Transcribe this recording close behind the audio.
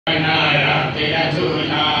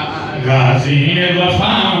गाजी ने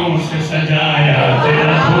वफाओं से सजाया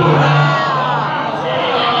तेरा झूला।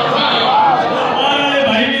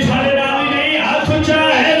 भाई भी सारे डाली नहीं, हाथ ऊंचा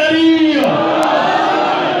है दरिया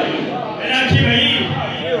राखी भाई।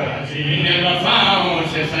 गाजी ने वफाओं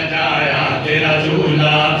से सजाया तेरा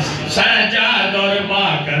झूला, सजाद और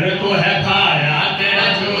बाकर को है भाया तेरा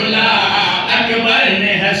झूला। अकबर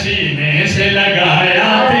ने हसीने से लगाया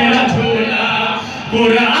तेरा झूला,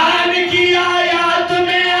 कुरान की आयत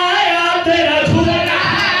में आया तेरा झूला।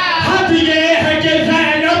 हद ये है कि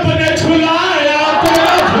ज़ैनब ने झुलाया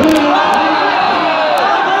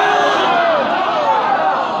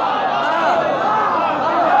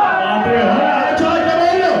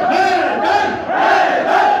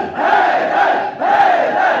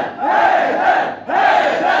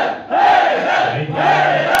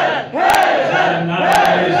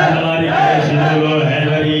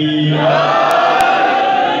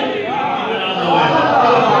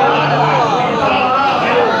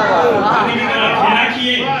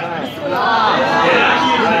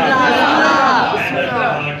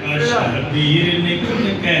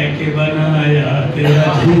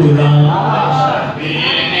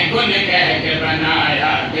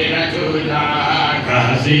तेरा झूला।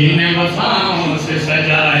 गाजी ने वफाओं से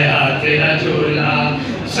सजाया तेरा झूला,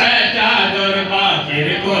 सजाद और बाकिर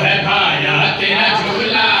को है भाया तेरा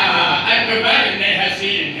झूला। अकबर ने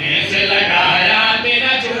हसीने से लगाया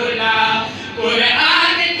तेरा झूला,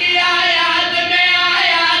 कुरान की आयत में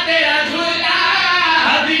आया तेरा झूला।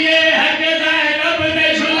 हद ये है कि ज़ैनब ने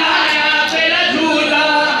झुलाया तेरा झूला।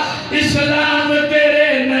 इस्लाम तेरे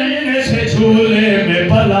नैन से झूले में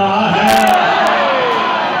पला है।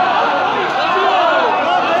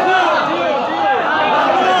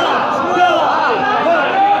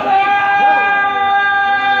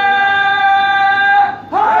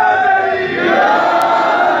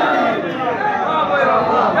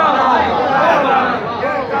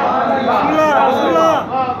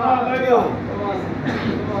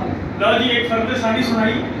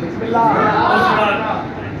 सुनाई उसके बाद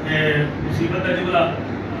मुसीबत है जुमला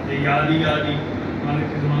यादी यादी मालिक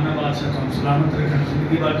के ज़माना बादशाह को सलामत रखन,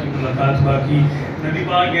 ज़िंदगी बाकी मुलाकात बाकी। नबी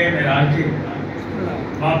पाक गए मेराज के,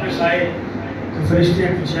 वापस आए तो फरिश्ते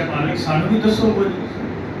पूछा मालिक सानू भी दसो कुछ,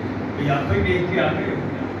 आप ही देख के आ गए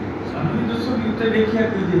सानू भी दसो कि उत्ते देखिया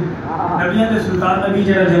की दे। नबियां दे सुल्तान नबी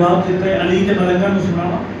जरा जवाब देता है अली के मलंगा नु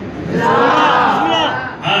सुनावा।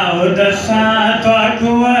 आओ दसा तो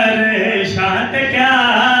कुंवर शांत क्या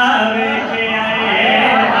वेखे आए।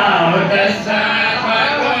 आओ दसा तो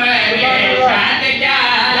कुंवर शांत क्या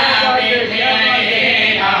वेखे आए।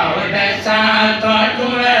 आओ दसा तो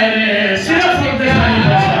कुंवर सिर्फ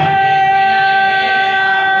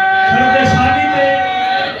फरदेसानी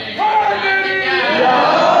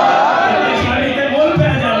पे बोल पे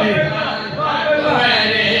जावे।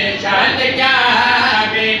 कुंवर शांत क्या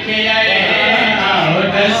वेखे आए। आओ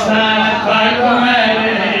दसा तो कुंवर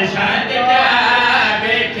शांत क्या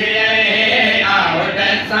वेखे आए। आओ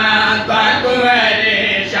दसा तो कुंवर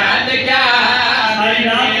शांत क्या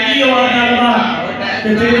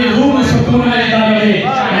कि तेरी रूह में सुकून रहता रहे।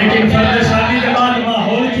 लेकिन फरदेसानी के बाद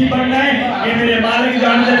माहौल की बनना है कि मेरे मालिक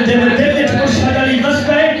जानते जब दिल में खुशहाल अली बस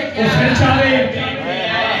गए वो फिर चाहे।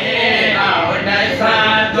 आओ दसा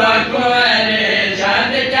तो कुंवर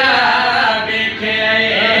शांत क्या वेखे आए।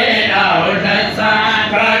 आओ दसा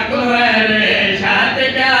तो कुंवर शांत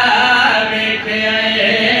क्या वेखे आए।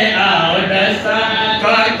 आओ दसा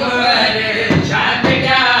तो कुंवर शांत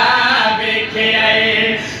क्या वेखे आए।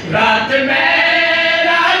 रात में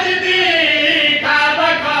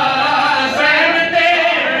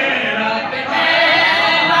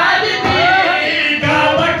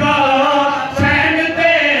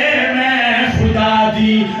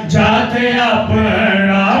जाते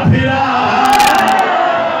अपना फिरा।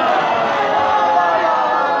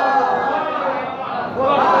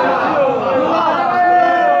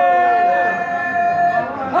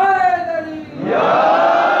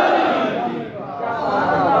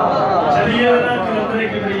 चलिए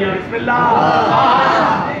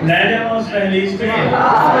ले जाओ उस दहलीज पे।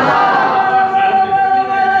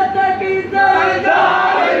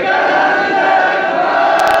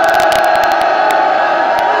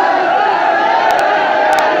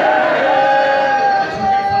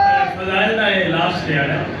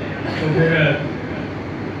 तो फिर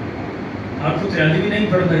आपको तैयारी भी नहीं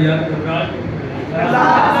पड़ता यार,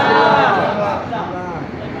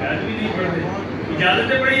 तैयारी भी नहीं पड़ते,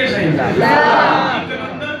 इजाजतें पड़ी है सही।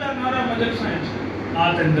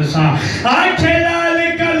 आतन दसा आंखें लाल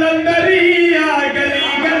कलंदरिया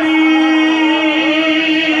गली गली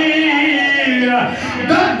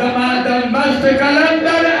दम दमा दम मस्त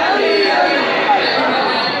कलंदर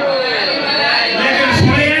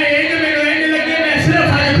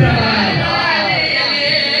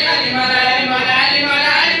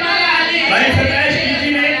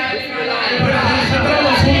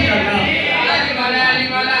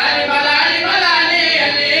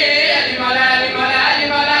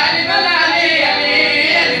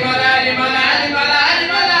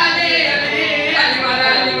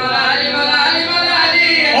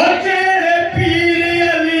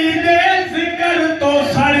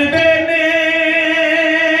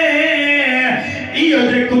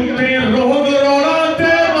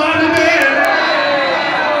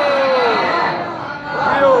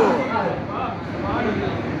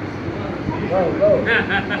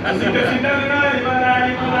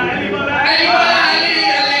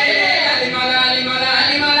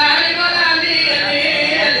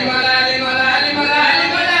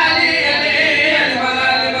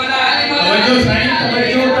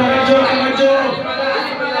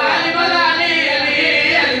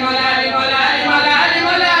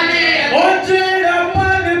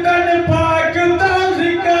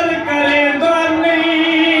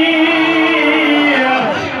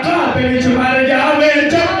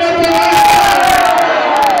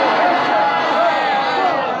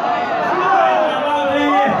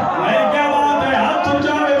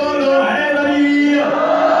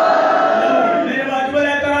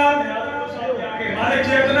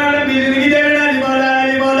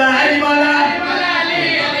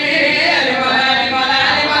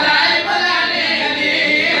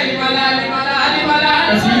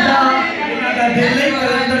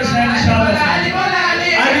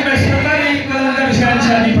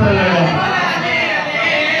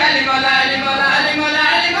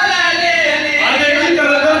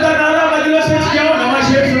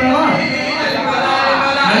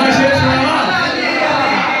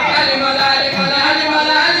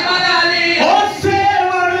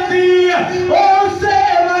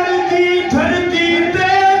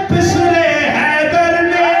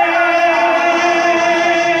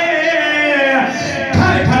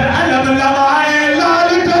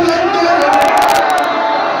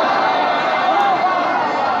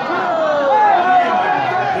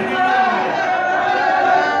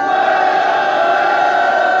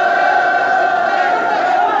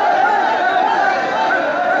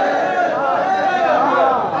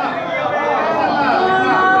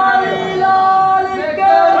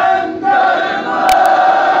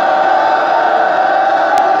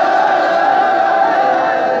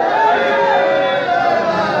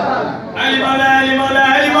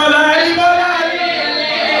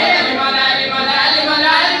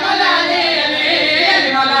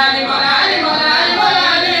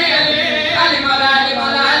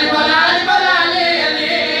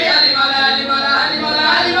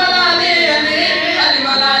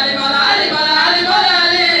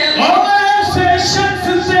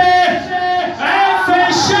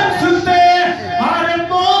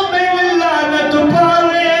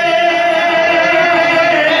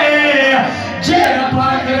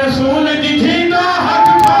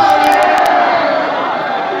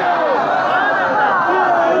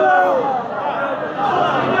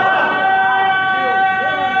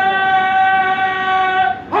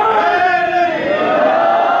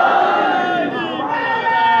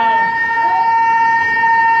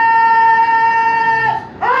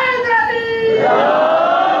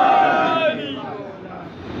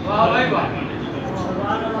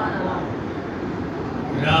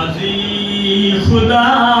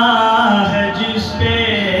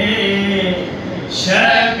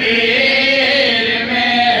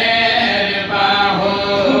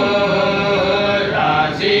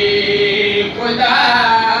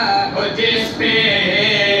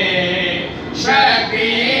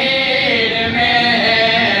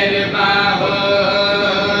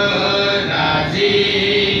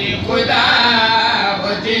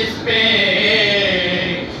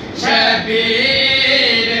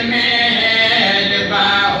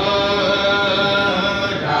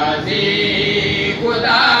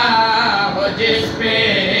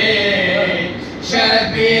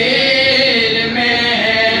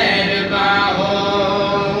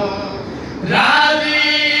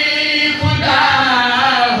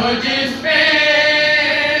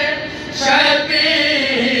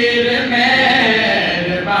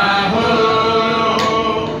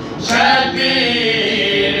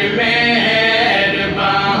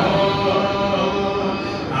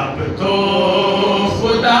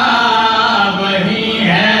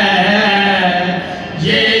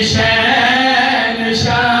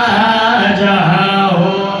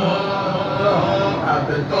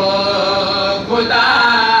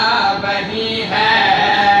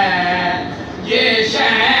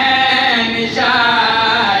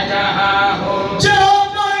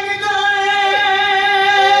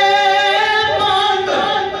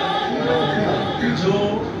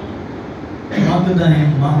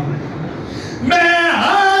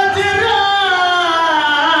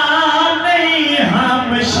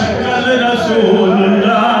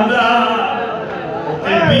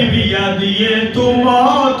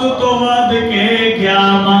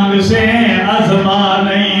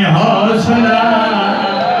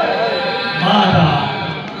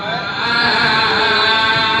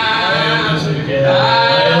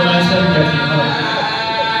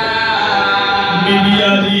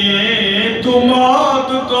تو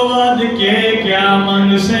موت کو ود کے کیا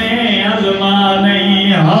منگ سے ازما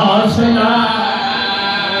نہیں حوصلہ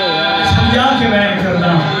سمجھا کے بیان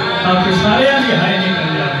کرنا تاکہ سارے آگے ہائے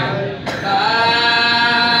نکل جائے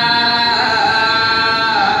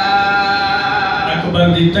اکبر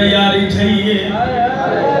دی تیاری تھئیے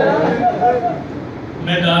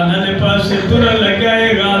میدان دے پاس تر لگائے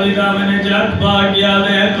غازی دا میں نے جات پا گیا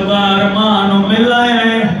دے اکبر مانو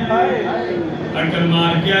ملائے اکل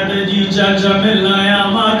مار گیا دے جی چاچا ملائے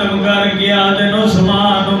ماتم کر گیا دے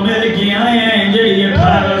نسمانو مل گیا ہیں جڑی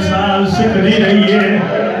 18 سال سکھ دی رہی ہے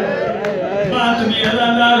ماتمی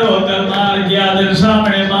اللہ رو کر مار گیا دے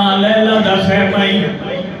سامنے ماں لیلہ دا خیمائی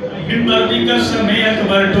ممبر دی قسم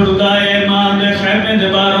اکبر ٹردائے ماں دے خیمے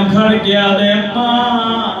دے باروں کھڑ گیا دے ماں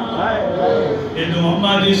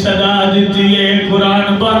محمد صدا دیتی ہے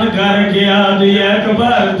قرآن بند کر گیا دی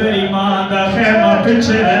اکبر تیری ماں دا خیمہ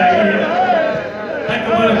پچھے رہ گیا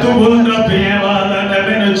اکبر تو بھولنا پیے والا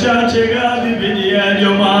نبین چاچے گا دی بھجیا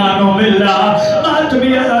جو مانو ملا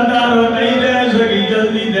ماتمی اللہ دارو نہیں رہ سکی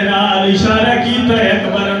جلدی دنال اشارہ کیتا ہے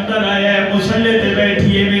اکبر اندر آیا ہے مسلح تے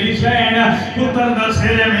بیٹھی ہے میری شہن پتر دا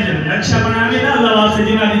سیرے میں جب نقشہ بنا میں نہ اللہ واسے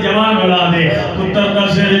جنہ دی جوان بلا دے پتر دا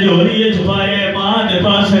سیرے جو لیے چھپائے ماں دے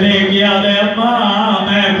پاس رہ گیا دے ماں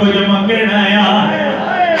میں کچھ منگنا ہے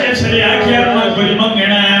اس لئے آکھے اپنا کچھ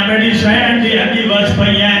منگنا ہے میری شہن دی ہنگی بس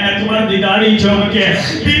پہی ہے اکبر دی داڑی چھوڑ کے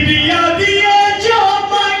بی بی یادی ہے جو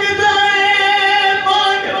منگتا ہے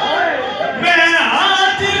مانگ میں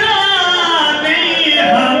حاضرہ نہیں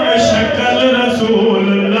ہم شکل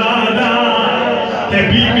رسول اللہ دا تے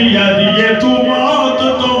بی بی یادی ہے تو موت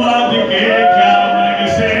تو ود کے کیا منگ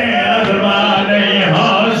سے ازما نہیں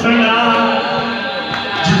حوصلہ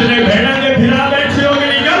جتنے بھیڑا دے پھرا بیٹھے ہو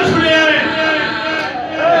گئی گل سنے آئے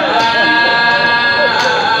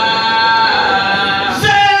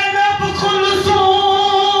زینب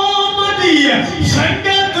خلصوم دی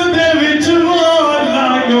سنگت دے وچ وہ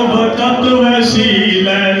لاگو وقت وسیل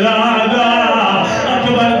لادا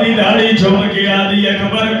اکبر دی داڑی جھوم گیا دی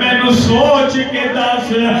اکبر میں نو سوچ کے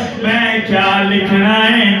دس میں کیا لکھنا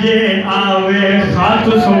ہے جے آوے خط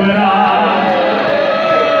سورا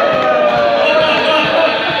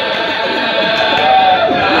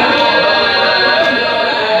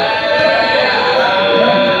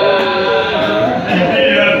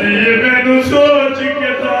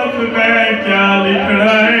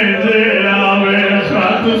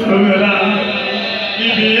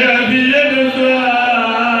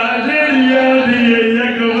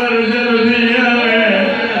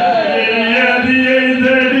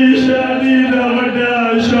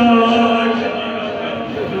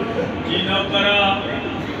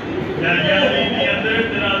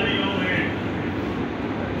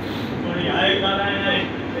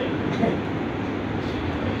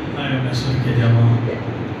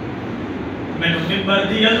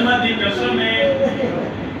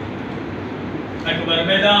اکبر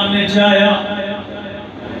میدان نے چاہیا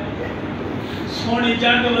سونی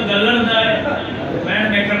جنگ بدل لڑنا ہے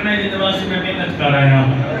بہن میں کرنے کی دواسی میں محنت کر رہا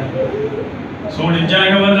ہوں سونی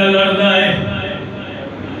جنگ بدل لڑنا ہے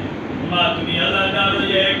ماتمی اللہ دارو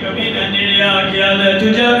یہ کبھی نہ نیڑے آ گیا لے تو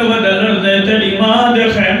جنگ بدل لڑنا ہے تیری ماں دے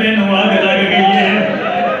خیمے نو آگ لگ گئی ہے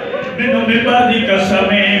منو ممبر دی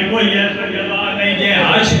قسم ہے کوئی ایسا جوان نہیں جے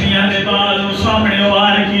ہاشمیاں دے بازو سامنے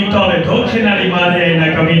وار کی توے دھوکھے نہ مارے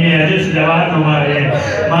نہ کبھی نے جس جوان نہ مارے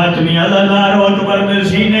ماتمی اللہ دارو اکبر میں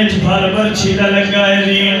سینے چھپال برچی نہ لگائے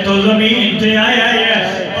زین تو زمین تے آیا ہے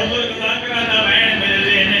بزرگ ذاکرہ نہ بین میرے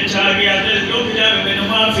ذہنے چاہ گیا جس دکھ جاگ میں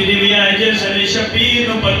نمافی دی آئے جس علی شبیر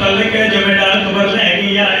نو پتہ لگے جو میرا اکبر لے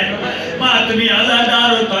گیا ہے ماتمی اللہ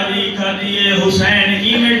دارو تاریخ دیئے حسین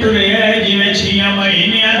کی میں ٹرے ہے جی میں 6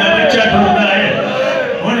 مہینے آدھا بچہ ٹھوڑا ہے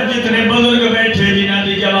ان جتنے بزرگ بیٹھے جنہ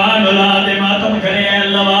دی جوان اولاد ماتم کرے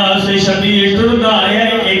اللہ واسے شبیر ٹردا ہے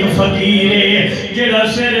ایک فقیر ہے جڑا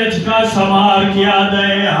سرج کا سوار کیا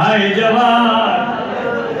دے ہائے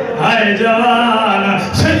جوان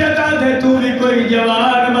سجدہ دے تو بھی کوئی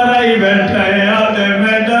جوان مرائی بیٹھا ہے آدھے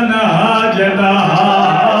میدن حاجدہ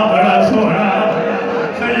بڑا سونا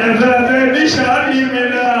سجدہ دے نشانی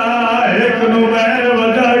ملا ایک نمیر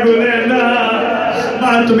ودا گلینا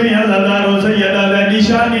ماتمی حضادارو سیدہ دے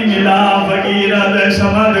نشانی ملا فقیرہ دے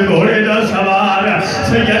سمد گھوڑے دا سوار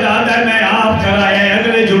سیدہ دے میں آپ کرائے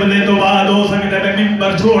اگلے جملے تو بعد ہو سکتے میں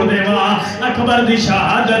ممبر چھوڑ دے وہاں اکبر دی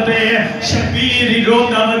شہادت شبیری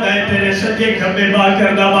روتا بدائے تیرے سجے کھبے با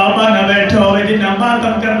کردہ بابا نہ بیٹھا ہوئے جنہ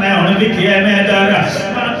ماتم کرنا ہے انہیں بھی کیا میں در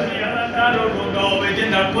ماتمی حضادارو روتا ہوئے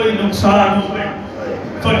جنہ کوئی نقصان ہوئے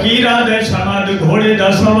فقیرہ دے سمد گھوڑے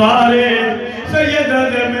دا سوارے سیدہ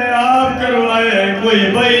دے میں آپ کروائے کوئی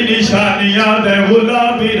بئی نشانیاں دے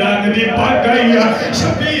غلابی رنگ دی پک گئی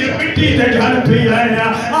شبیر مٹی دے گھر پی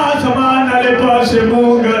آیا آسمان پاس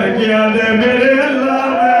منہ کر کے آدھے میرے اللہ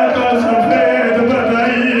میں تو سفید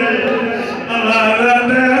بتائی ہے اللہ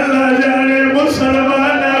دے اللہ جانے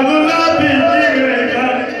مسلمان غلابی کی گئے گا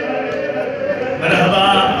مرحبا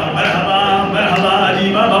مرحبا مرحبا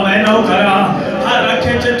جی بابا میں نو کرا ہر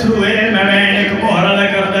رکھے چتھوئے میں ایک مہر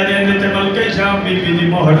لگردہ جن دیتے ملک شام بھی دی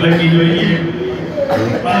مہر لگی ہوئی ہے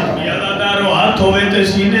سیدہ دارو ہاتھ ہوئے تے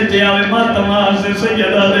سینے تے آوے ماتم آسے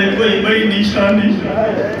سیدہ دے کوئی بھئی نشانی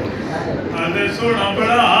آدھے سونا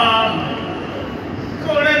بڑا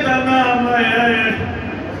سونے دا نام آئے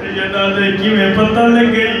سیدہ دے کی میں پتہ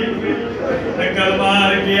لگ گئی نکل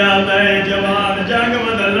مار کیا دے جوان جنگ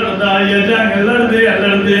بدل لڑدا یہ جنگ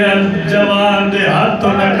لڑدے جوان دے ہاتھ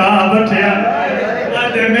تو نکاہ بٹھیا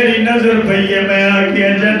آدھے میری نظر پہیے میں آکیا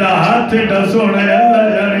جنہ ہاتھ ڈا سونا اللہ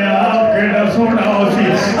جانے آپ کے ڈا سونا ہوسی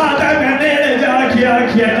آدھے میں نیڑے جا کیا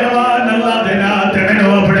جوان اللہ دینا آدھے میں نو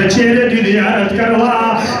اپنے چہرے دی دیارت کروا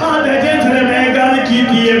آدھے جتنے میں گل کی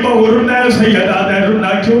دیئے بہو رنے سید آدھے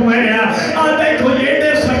رنا کیوں میں آدھے کو یہ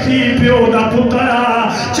دے سخی پیو دا پترا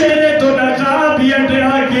چہرے تو نقاب یہ ڈیا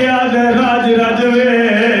کے آدھے راج راجوے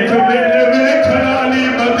میرے میں کھڑالی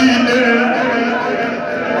مدینے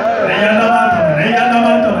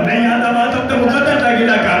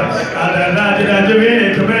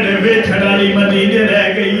کھڑالی مدینے رہ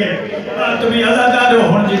گئی ہے تمہیں عزادار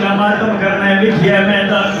ہون جنہ ماتم کرنے لکھیا میں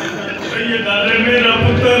دا سیدہ دے میرا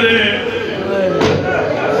پتر ہے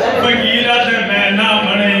فقیرہ دے میں نہ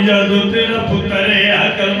منے جادو تیرا پتر ہے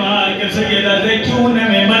عقل مار کے سیدہ دے کیوں نے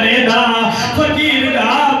میں منے دا فقیر دا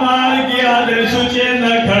مار گیا دے سوچے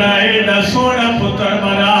نہ کھڑائے دا سونا پتر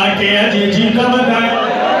مرا کے اجی جی کا بدائے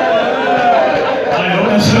آئے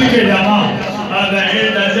ہوگا سن کے جاما آدھے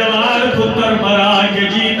دا جوان پتر مرا کے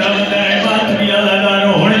جی دا بدائے بات بھی عزادار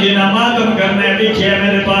ہون جنہ ماتم کرنے لکھے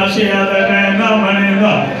میرے پاس یاد ہے نہ منے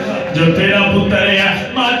گا جو تیرا پتر ہے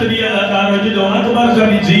مات بھی عزادار ہو جدو اکبر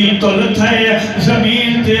زمین تو لتھائے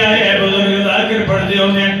زمین تے آئے بزرگ ذاکر پڑھ دے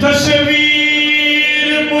انہیں تصویر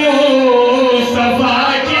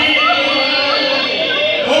مصطفیٰ کی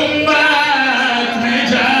امت میں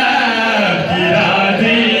جب گرا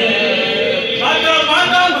دی قدم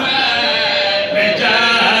قدم میں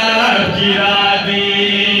جب گرا دی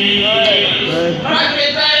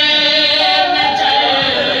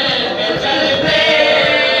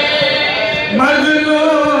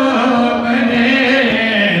مظلوم نے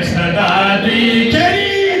صدا دی کری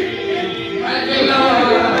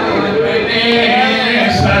مظلوم نے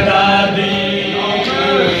صدا دی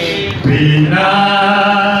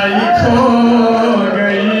بینائی کھو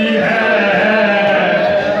گئی ہے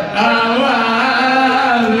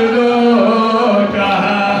آواز لو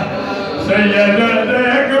کہا سید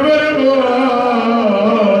اکبر بول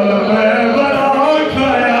میں بڑا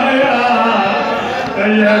کھایا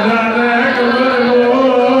سید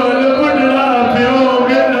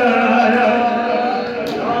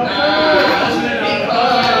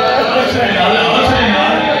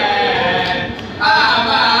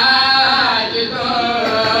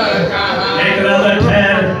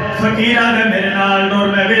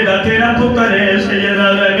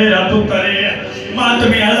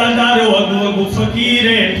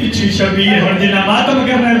شبیر ہون جنہ ماتم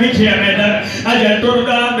کرنے لکھیا میں در اجا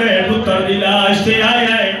ٹردان دے پتر دی لاش تے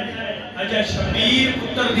آیا ہے اجا شبیر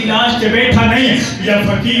پتر دی لاش تے بیٹھا نہیں یا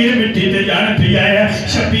فقیر مٹی تے جان پی آیا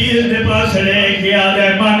شبیر دے پاس لے کے آدھے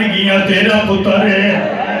مان گیا تیرا پتر ہے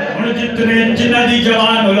ہون جتنے جنہ دی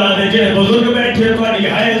جوان اولادے جنہ بزرگ بیٹھے توڑی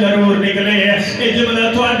ہائے ضرور نکلے ہیں اے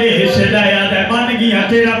جملہ توڑے حصے دائے آدھے مان گیا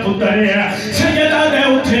تیرا پتر ہے سید آدھے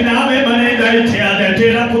اٹھے نامے بنے دائے تھے آدھے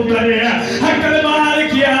تیرا پتر ہے حقل مار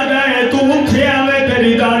کیا دائے تو اٹھے آوے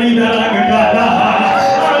تیری داڑی درگ کالا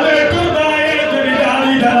آدھے کردائے تیری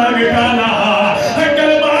داڑی درگ کالا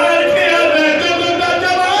حقل مار کیا دائے تو دا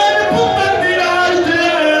جوان پتر دی لاش دے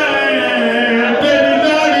تیری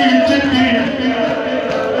داڑی چکی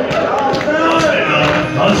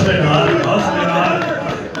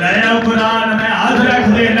نیا قرآن میں ہاتھ رکھ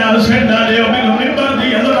دینا اسے ڈالے ممبر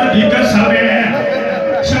دی حضرت دی قسم ہے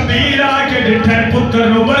شبیر آکے ڈٹھے پتر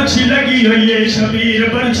نو برچی لگی ہوئی ہے شبیر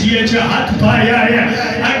برچی ہے ہاتھ پایا ہے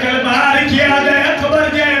اکل مار کیا دے اکبر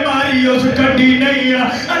جے ماری اس کٹی نہیں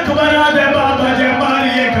اکبر آدھے بابا جے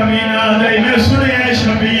ماری ہے کمین آدھے میں سنے ہیں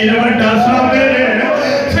شبیر وڈا سا میرے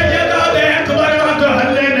سید آدھے اکبر وڈا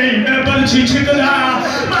حلے نہیں میں برچی چھکلا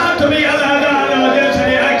مات بھی عزادار ہو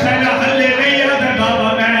جیسے اکھے نہ حلے نہیں آدھے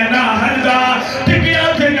بابا میں نہ حلدہ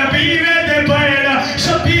ٹکیا تھے نبی میں دے پائے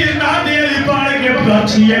شبیر نہ دیلی پاڑ کے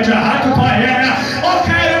برچی ہے ہاتھ پایا او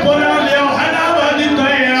خیرپور لیو حلاوہ دیتا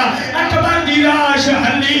ہے اکبر دی لاش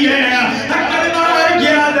حلی ہے اکبر مار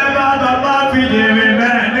گیا دے بابا معافی دے میں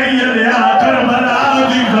نہیں لیا کربلا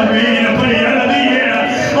دی زمین پڑیا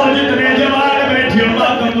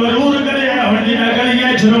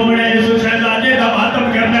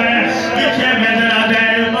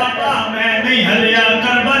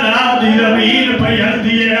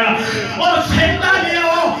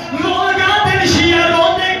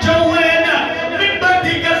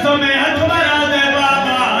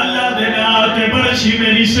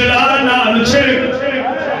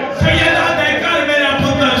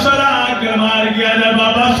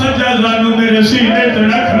دے سینے تے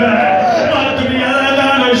رکھ لے ماتمی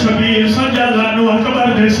آدھار شبیر سجا لانو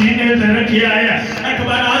اکبر دے سینے تے رکھی آئے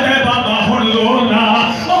اکبر آدھے بابا ہن لونا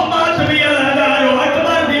او ماتمی آدھار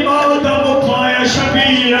اکبر دی موت مکھوایا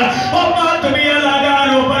شبیر او ماتمی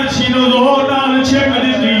آدھار برچی نو لونا چھک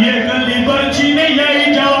دیئے کلی برچی نہیں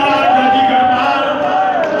آئی جوان دی کرمار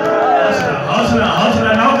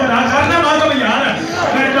حسرہ نوکر آکھرنا ماتم یار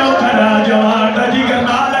میں نوکر جوان دی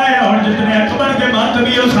کرمار ہے اور جتنے اکبر کے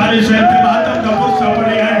ماتمی ہو سارے سیر پہ ماتم کا پسا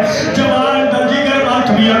پڑے ہیں جوان دی کر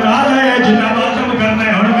ماتمی اور ہے جنہ ماتم کرنا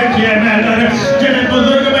ہے انہوں میں کیا محضر جنہیں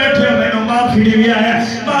بزرگ بیٹھے میں نو معافی لیا ہے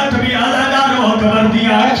ماتمی آدھارو اکبر دی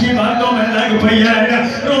آنکھی باتوں میں لگ پئی ہے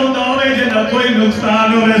روندہ ہوئے جنہ کوئی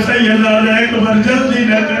نقصان ہوئے سید اللہ اکبر جلدی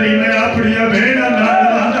نہ کری میں اپنی بھیڑا نہ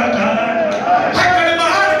وعدہ کھا حکر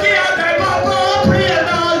بہار کیا تھے بابا اپنی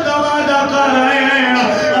نال دا وعدہ کھا رہے ہیں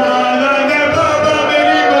آدھے بابا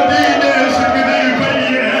میری مدینے سکدی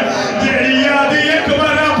پئی ہے جیڑی آدھی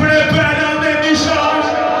اکبر اپنے پیرا میں نشان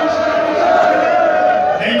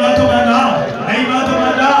نہیں باتوں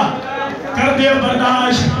مانا کر دیو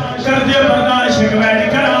برداشت ایک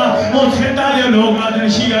بیٹھ کرا وہ سیدہ دے لوگ آدھر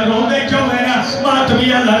شیعہ رو دے کیوں ہے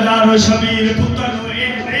ماتمی اللہ دارو شبیر پتر نو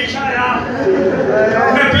ایک نہیں چاہیا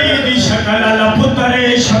نبی دی شکل اللہ پتر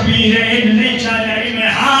شبیر ایک نہیں چاہیا میں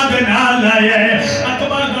ہاتھ نہ لائے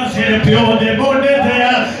اکبر دا سر پیو دے بوڑے